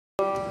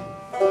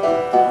We're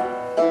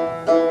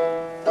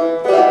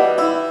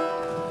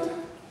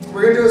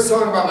going to do a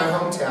song about my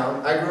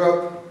hometown. I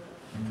grew up,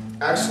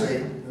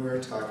 actually, we were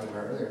talking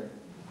about earlier.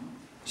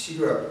 She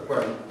grew up,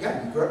 well,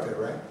 yeah, you grew up there,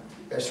 right?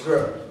 Yeah, she grew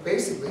up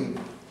basically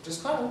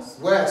just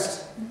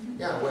west.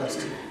 Yeah,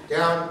 west.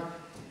 Down.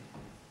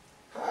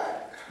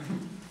 Hi.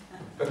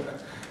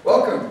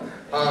 Welcome.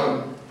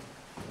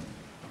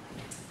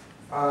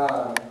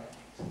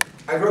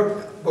 I grew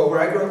up, well,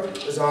 where I grew up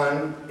was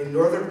in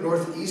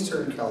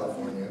northeastern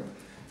California,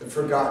 the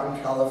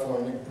forgotten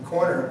California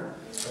corner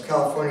of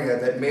California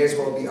that may as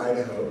well be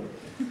Idaho.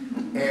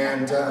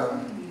 And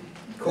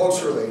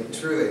culturally,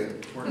 truly,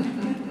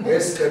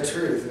 it's the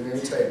truth. And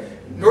let me tell you,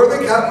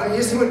 Northern California,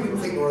 usually when people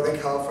think Northern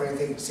California,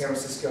 they think San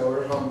Francisco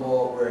or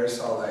Humboldt, where it's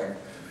all like,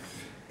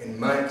 in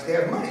money, they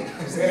have money,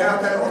 because they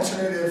have that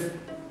alternative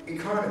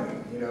economy,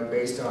 you know,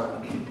 based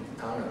on,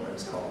 I don't know what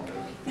it's called,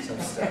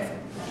 some stuff.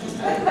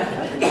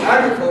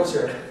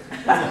 Agriculture.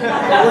 But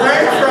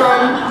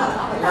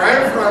where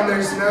I'm from,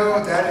 there's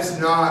no, that is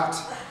not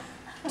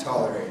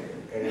tolerated.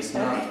 And it's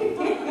not,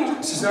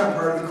 it's just not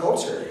part of the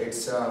culture.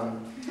 It's,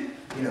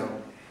 you know,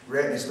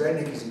 as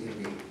redneck as you can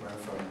be where I'm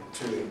from,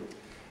 truly.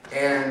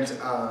 And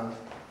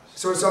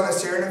so it's on the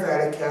Sierra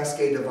Nevada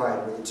Cascade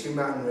Divide where the two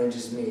mountain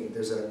ranges meet.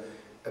 There's a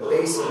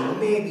basin,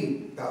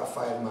 maybe about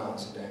 5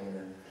 miles in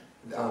diameter,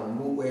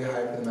 way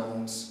high up in the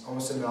mountains,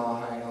 almost a mile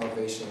high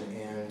elevation.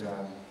 And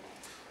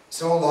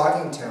it's an old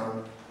logging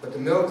town, but the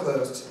mill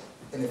closed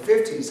in the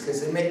 50s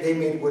because they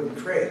made wooden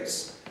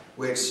crates,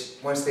 which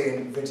once they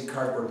invented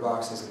cardboard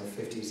boxes in the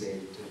 50s, they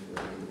didn't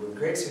really need the wooden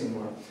crates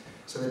anymore.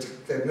 So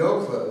the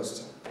mill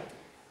closed,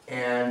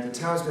 and the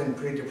town's been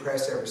pretty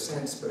depressed ever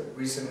since, but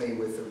recently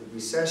with the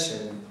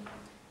recession,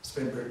 it's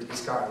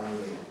gotten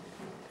really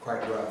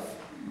quite rough.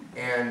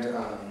 And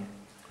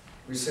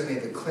recently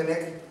the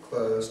clinic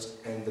closed,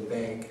 and the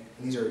bank,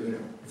 and these are, you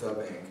know, the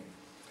bank,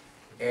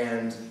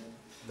 and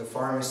the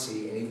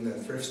pharmacy, and even the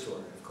thrift store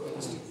have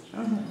closed.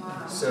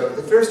 Wow. So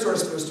the thrift store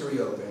is supposed to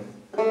reopen.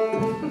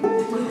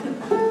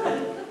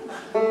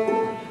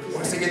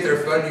 Once they get their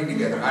funding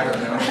together, I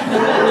don't know.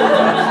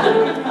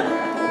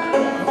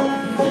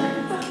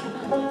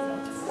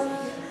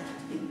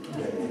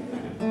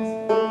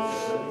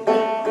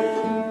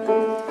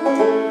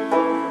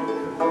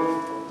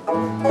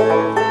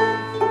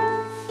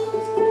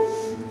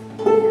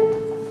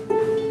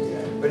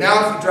 But now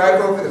if you drive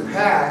over the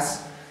pass,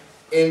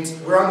 and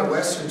we're on the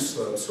western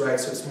slopes, right,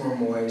 so it's more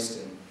moist,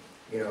 and,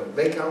 you know,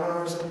 Lake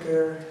Eleanor's up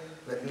there,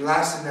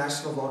 Lassen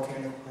National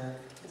Volcanic Park,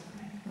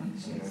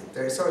 you know,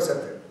 so it's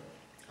up there,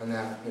 on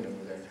that, you know,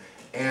 over there.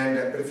 And,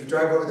 but if you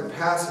drive over the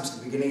pass into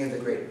the beginning of the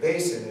Great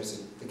Basin,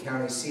 there's the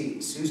county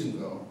seat,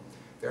 Susanville.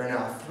 There are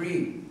now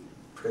 3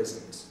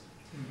 prisons,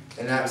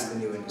 and that's the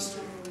new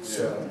industry.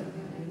 So,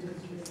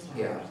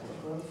 yeah.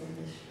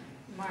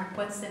 Mark,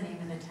 what's the name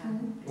of the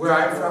town? Where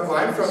I'm from, well,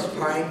 I'm from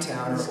Pine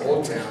Town, or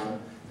Old Town.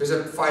 There's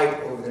a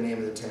fight over the name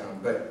of the town,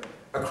 but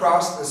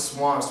across the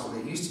swamps, where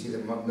there used to be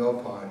the mill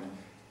pond,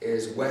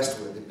 is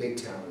Westwood, the big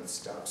town with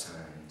stop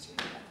signs.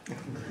 You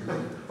know.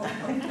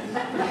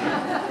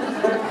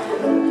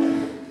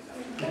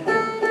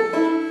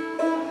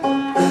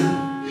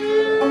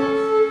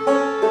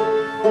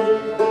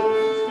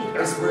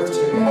 It's worth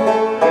tuning in.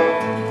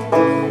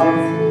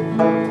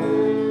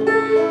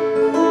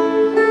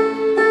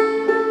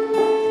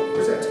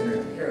 Where's that tuner?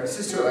 Here, let's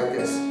just do it like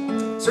this.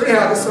 So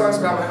anyhow, this song's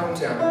about my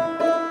hometown.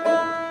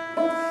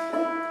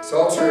 It's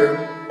all true.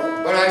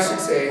 But I should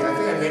say, I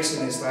think I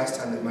mentioned this last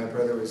time that my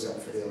brother was up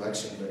for the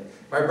election, but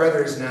my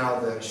brother is now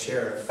the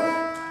sheriff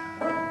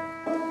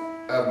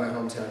of my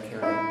hometown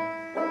county.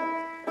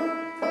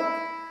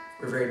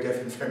 We're very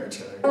different from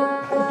each other.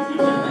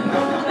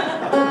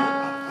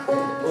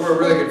 But we're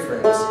really good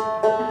friends.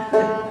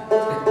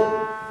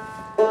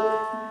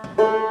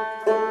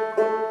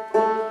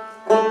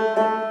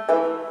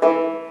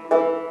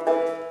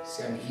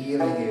 See, I'm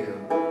healing you.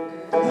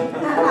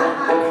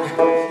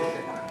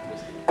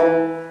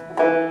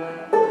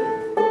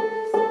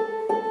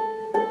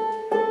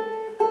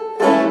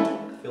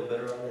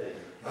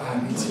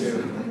 Me too.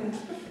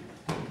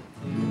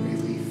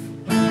 Relief.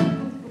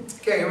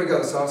 Okay, here we go.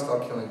 The song's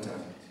called Killing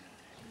Time.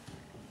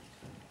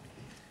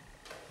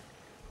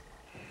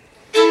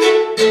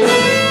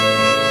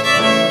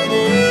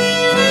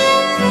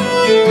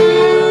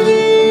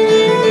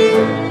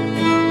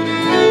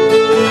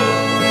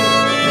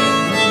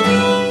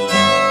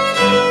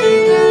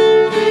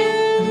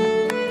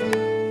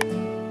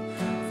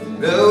 The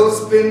mill's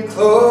been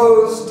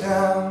closed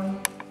down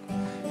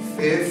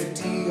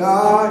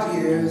 50-odd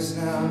years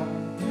now.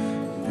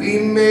 We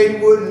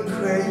made wooden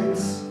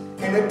crates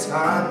in a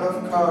time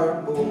of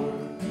cardboard.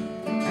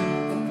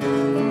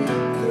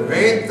 There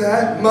ain't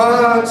that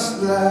much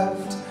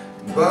left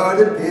but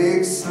a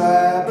big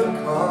slab of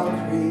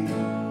concrete,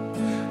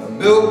 a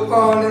milk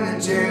pond and a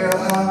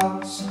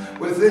jailhouse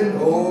with an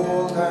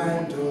old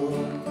iron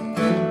door.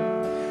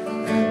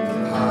 And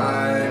the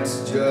pines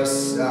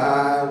just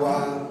sigh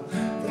while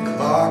the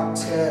clock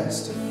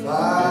testifies.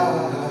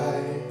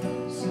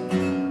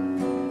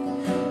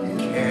 You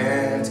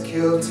can't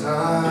kill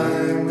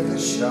time with a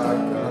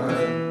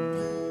shotgun,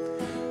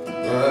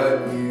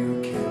 but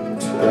you can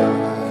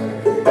try.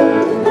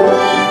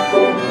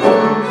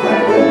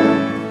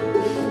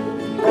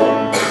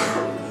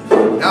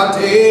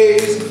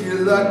 Nowadays, if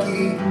you're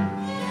lucky,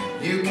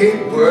 you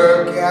can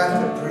work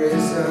at the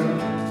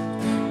prison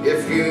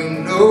if you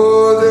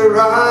know the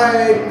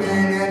right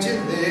men and you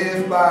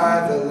live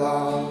by the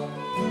law.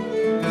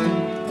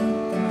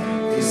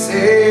 They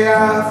say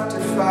after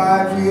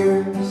 5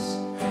 years,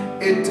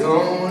 it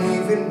don't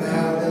even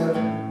matter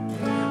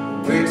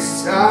which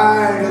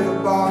side of the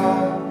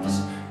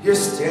bars you're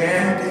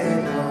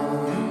standing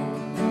on.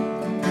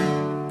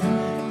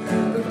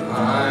 And the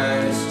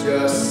pines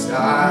just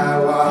sigh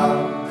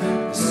while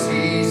the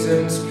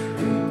seasons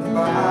creep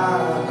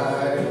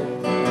by.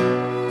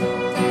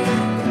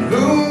 And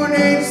who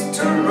needs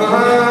to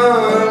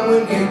run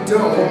when you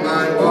don't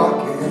mind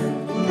walking?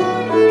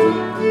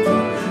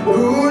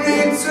 Who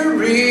needs a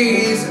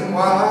reason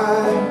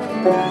why?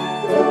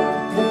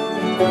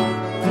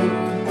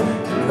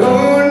 Who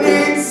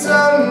needs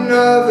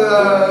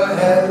another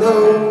hello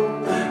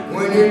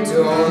when you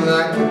don't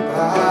like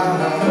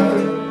goodbye?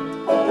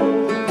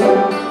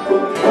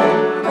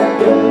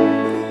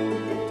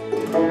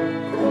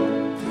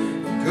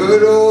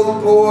 Good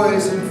old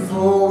boys in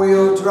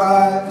four-wheel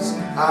drives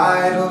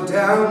idle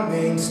down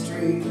Main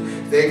Street.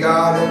 They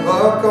got a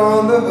buck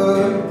on the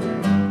hood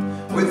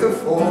with a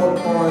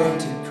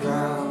four-pointed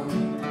crown.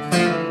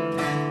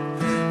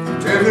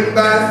 Driven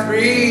by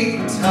 3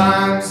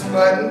 times,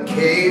 but in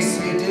case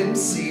you didn't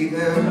see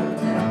them,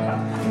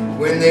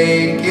 when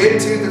they get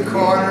to the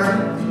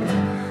corner,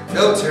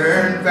 they'll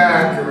turn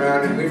back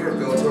around in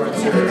Weaverville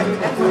towards her.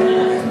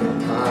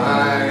 And the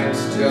pines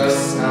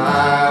just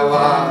sigh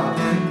while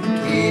the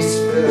geese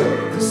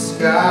fill the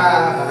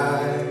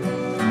sky.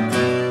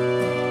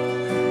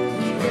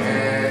 You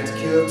can't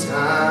kill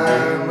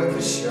time with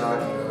a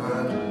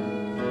shotgun,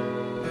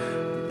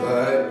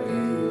 but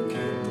you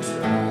can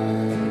try.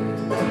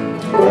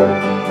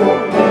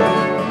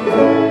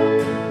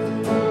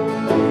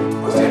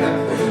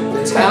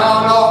 The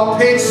town all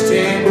pitched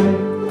in.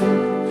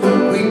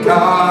 We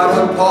got a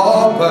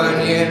Paul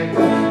Bunyan.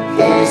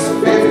 He's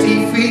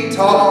 50 feet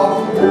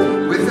tall,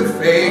 with a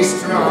face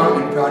strong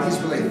and proud. He's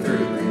really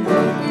 30.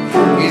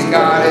 He's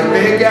got a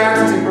big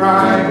axe to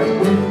grind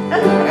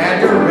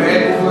and a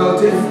red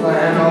quilted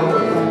flannel.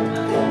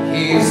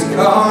 He's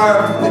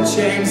carved the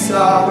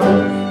chainsaw.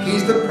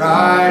 He's the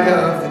pride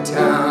of the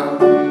town.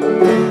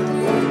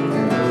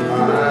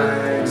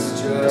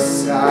 Just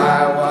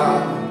sigh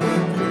while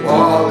the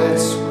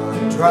wallets run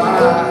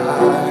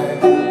dry.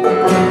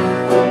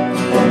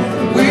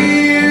 We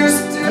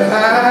used to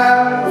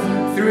have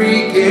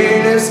 3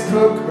 Guinness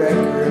Book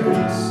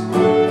records.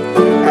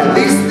 At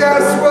least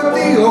that's what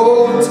the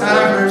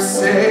old-timers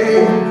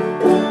say.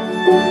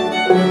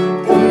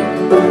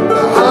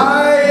 The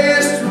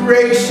highest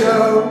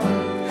ratio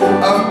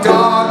of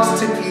dogs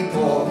to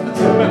people,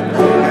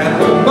 and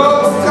the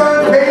most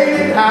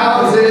unpainted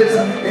houses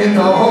in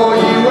the whole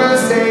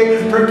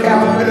USA per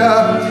capita,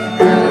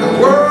 and the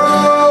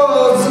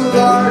world's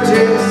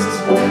largest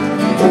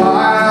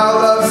pile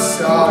of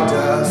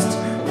sawdust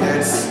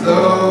that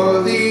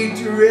slowly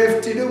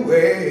drifted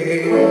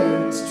away.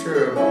 It's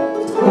true.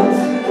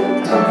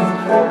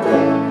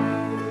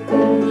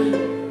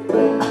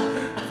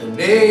 The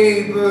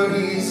neighbor,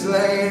 he's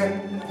laying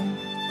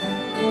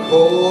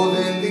cold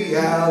in the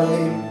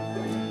alley,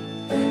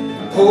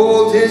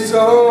 pulled his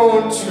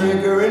own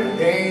trigger and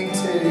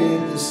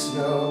painted the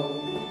snow.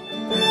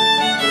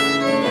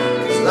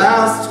 'Cause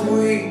last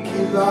week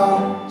he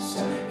lost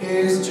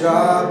his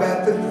job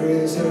at the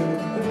prison,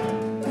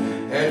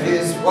 and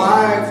his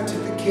wife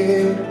took the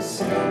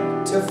kids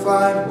to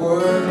find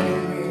work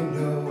in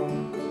Reno.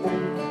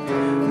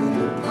 And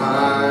the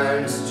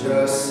pines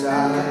just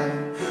sigh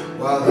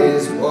while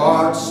his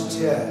watch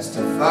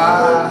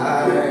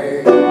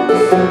testifies.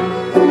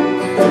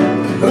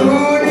 Who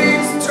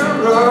needs to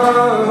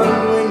run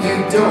when you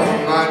don't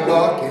mind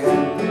walking?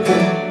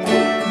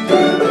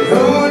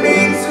 Who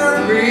needs a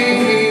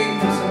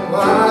reason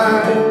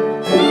why?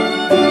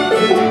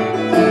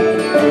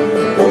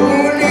 Who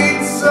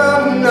needs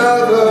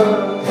another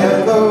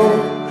hello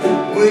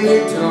when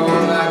you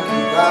don't like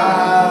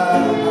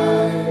goodbye?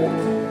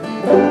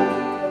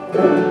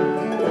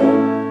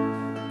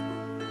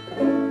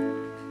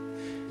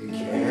 You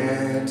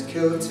can't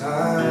kill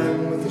time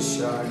with a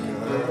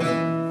shotgun,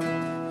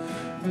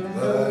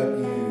 but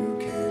you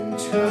can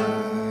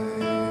try.